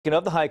Speaking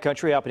of the high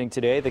country happening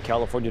today, the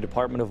California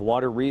Department of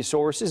Water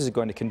Resources is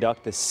going to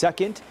conduct the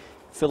second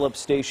Phillips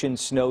Station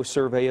Snow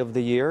Survey of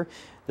the year.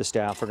 The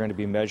staff are going to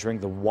be measuring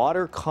the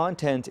water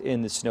content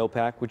in the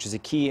snowpack, which is a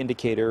key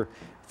indicator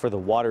for the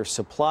water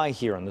supply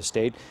here in the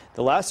state.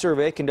 The last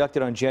survey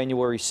conducted on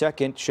January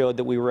 2nd showed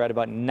that we were at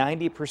about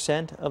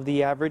 90% of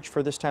the average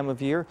for this time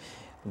of year.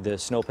 The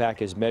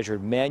snowpack is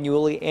measured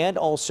manually and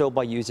also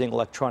by using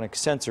electronic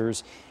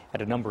sensors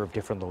at a number of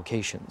different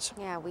locations.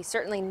 Yeah, we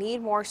certainly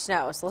need more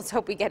snow, so let's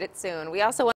hope we get it soon. We also